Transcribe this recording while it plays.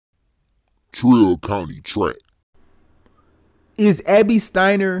Trill County track. Is Abby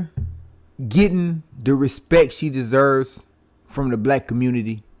Steiner getting the respect she deserves from the black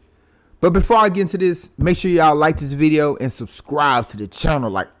community? But before I get into this, make sure y'all like this video and subscribe to the channel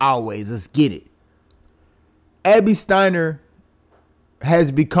like always. Let's get it. Abby Steiner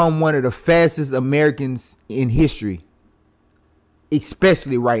has become one of the fastest Americans in history,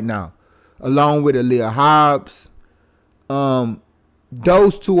 especially right now, along with Aaliyah Hobbs.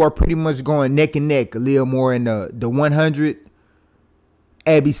 Those two are pretty much going neck and neck. Aaliyah more in the 100,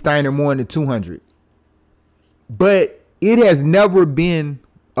 Abby Steiner more in the 200. But it has never been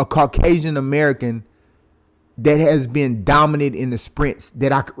a Caucasian American that has been dominant in the sprints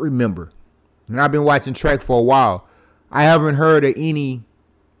that I can remember. And I've been watching track for a while. I haven't heard of any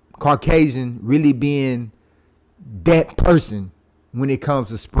Caucasian really being that person when it comes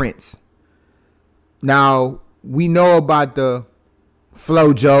to sprints. Now, we know about the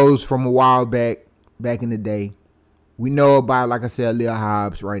Flo Joes from a while back in the day. We know about, like I said, Aaliyah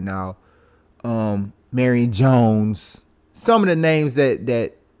Hobbs right now. Marion Jones. Some of the names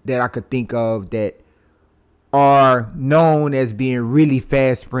that I could think of that are known as being really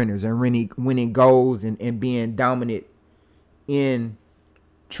fast sprinters and really winning goals and being dominant in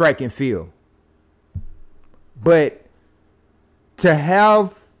track and field. But to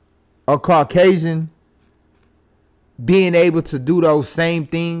have a Caucasian being able to do those same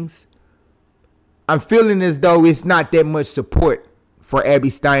things, I'm feeling as though it's not that much support for Abby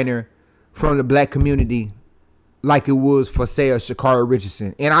Steiner from the black community like it was for, say, a Shacarri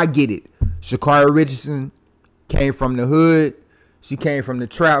Richardson. And I get it. Shacarri Richardson came from the hood. She came from the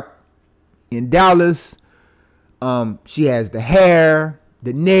trap in Dallas. She has the hair,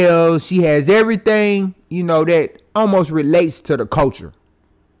 the nails. She has everything, that almost relates to the culture.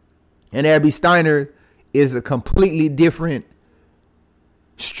 And Abby Steiner is a completely different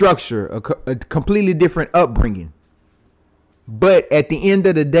structure, a completely different upbringing. But at the end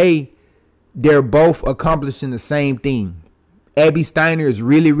of the day, they're both accomplishing the same thing. Abby Steiner is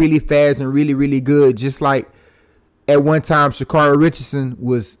really, really fast and really, really good. Just like at one time, Shacarri Richardson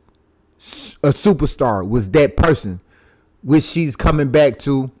was a superstar, was that person, which she's coming back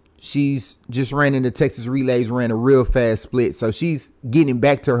to. She's just ran in the Texas Relays, ran a real fast split. So she's getting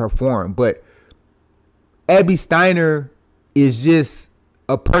back to her form. But Abby Steiner is just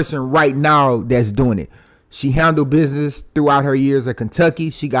a person right now that's doing it. She handled business throughout her years at Kentucky.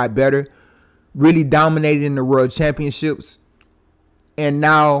 She got better. Really dominated in the world championships. And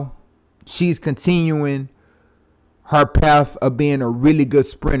now she's continuing her path of being a really good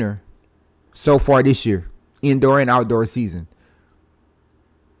sprinter so far this year, indoor and outdoor season.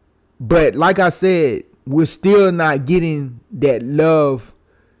 But like I said, we're still not getting that love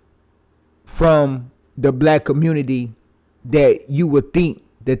from the black community that you would think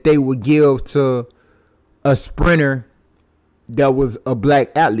that they would give to a sprinter that was a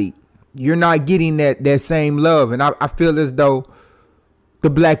black athlete. You're not getting that same love. And I feel as though the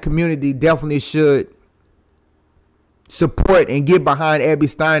black community definitely should support and get behind Abby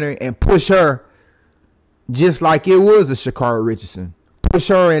Steiner and push her just like it was a Shacarri Richardson. Push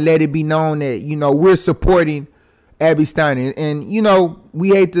her and let it be known that, we're supporting Abby Steiner. And, we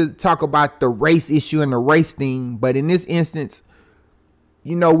hate to talk about the race issue and the race thing, but in this instance,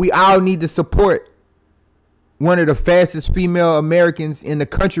 we all need to support one of the fastest female Americans in the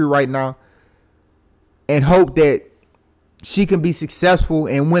country right now and hope that she can be successful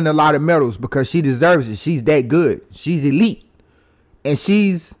and win a lot of medals because she deserves it. She's that good. She's elite. And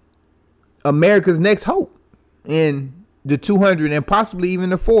she's America's next hope in the 200 and possibly even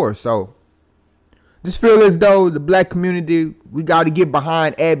the 4. So just feel as though the black community, we got to get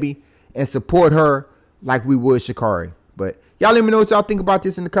behind Abby and support her like we would Shacarri. But y'all let me know what y'all think about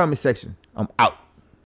this in the comment section. I'm out.